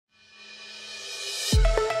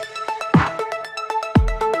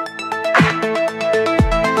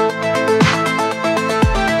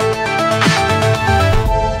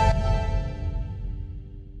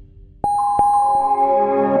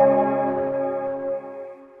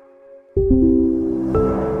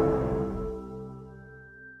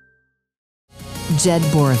Jed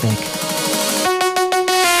Borovik.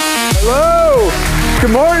 Hello,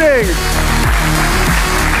 good morning.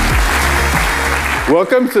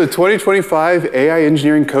 Welcome to the 2025 AI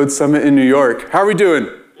Engineering Code Summit in New York. How are we doing?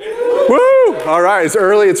 Woo! All right, it's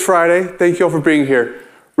early, it's Friday. Thank you all for being here.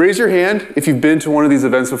 Raise your hand if you've been to one of these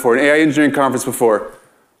events before, an AI engineering conference before.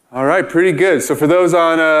 All right, pretty good. So for those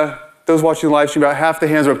watching the live stream, about half the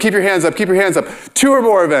hands are up. Keep your hands up, keep your hands up. 2 or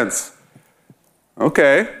more events.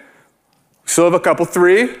 Okay. Still have a couple,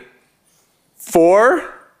 3, 4. All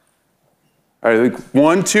right,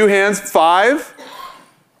 1, 2 hands, 5.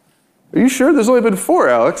 Are you sure? There's only been 4,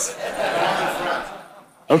 Alex.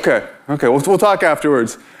 Okay, we'll talk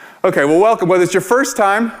afterwards. Okay, well, welcome. Whether it's your first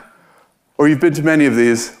time or you've been to many of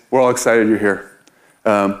these, we're all excited you're here.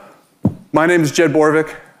 My name is Jed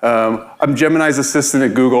Borovik. I'm Gemini's assistant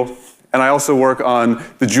at Google, and I also work on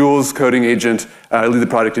the Jules coding agent. I lead the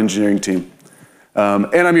product engineering team.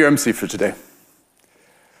 And I'm your MC for today.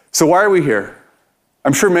 So why are we here?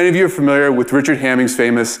 I'm sure many of you are familiar with Richard Hamming's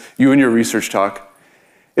famous You and Your Research talk.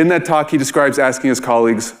 In that talk, he describes asking his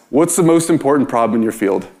colleagues, what's the most important problem in your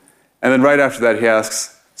field? And then right after that, he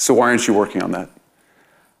asks, so why aren't you working on that?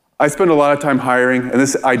 I spend a lot of time hiring, and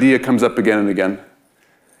this idea comes up again and again.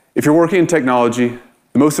 If you're working in technology,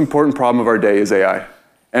 the most important problem of our day is AI.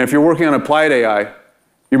 And if you're working on applied AI,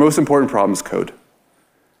 your most important problem is code.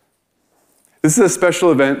 This is a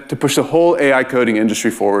special event to push the whole AI coding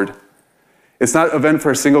industry forward. It's not an event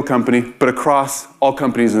for a single company, but across all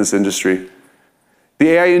companies in this industry. The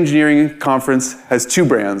AI Engineering Conference has 2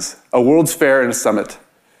 brands, a World's Fair and a Summit.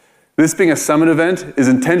 This being a Summit event is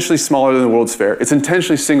intentionally smaller than the World's Fair. It's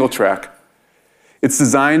intentionally single track. It's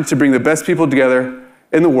designed to bring the best people together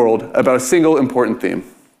in the world about a single important theme.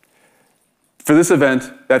 For this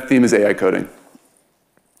event, that theme is AI coding.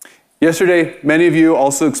 Yesterday, many of you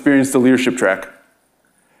also experienced the leadership track.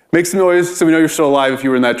 Make some noise so we know you're still alive if you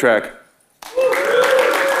were in that track.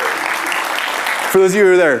 For those of you who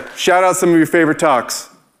were there, shout out some of your favorite talks.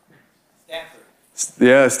 Stanford.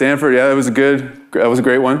 Yeah, Stanford. Yeah, that was a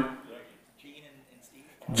great one. Gene and Steve.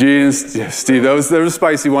 Gene and Steve. That was a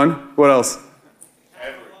spicy one. What else?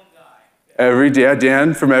 Yeah,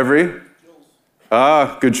 Dan from Every.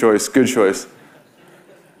 Ah, good choice, good choice.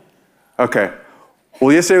 Okay.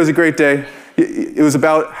 Well, yesterday was a great day. It was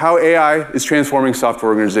about how AI is transforming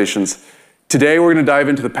software organizations. Today, we're going to dive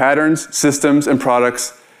into the patterns, systems, and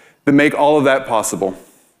products that make all of that possible.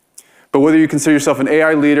 But whether you consider yourself an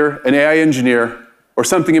AI leader, an AI engineer, or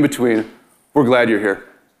something in between, we're glad you're here.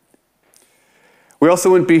 We also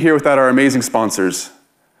wouldn't be here without our amazing sponsors.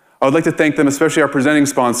 I would like to thank them, especially our presenting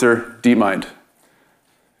sponsor, DeepMind.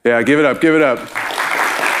 Yeah, give it up, give it up.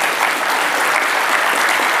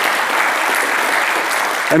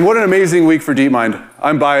 And what an amazing week for DeepMind.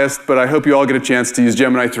 I'm biased, but I hope you all get a chance to use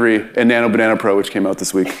Gemini 3 and Nano Banana Pro, which came out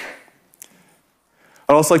this week.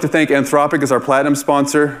 I'd also like to thank Anthropic as our platinum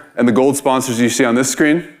sponsor and the gold sponsors you see on this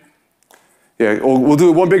screen. Yeah, we'll do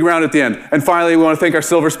one big round at the end. And finally, we want to thank our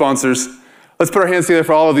silver sponsors. Let's put our hands together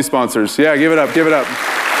for all of these sponsors. Yeah, give it up, give it up.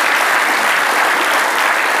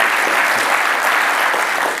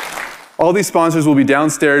 All these sponsors will be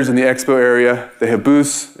downstairs in the expo area. They have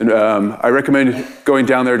booths, and I recommend going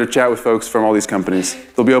down there to chat with folks from all these companies.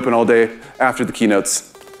 They'll be open all day after the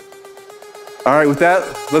keynotes. All right, with that,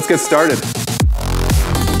 let's get started.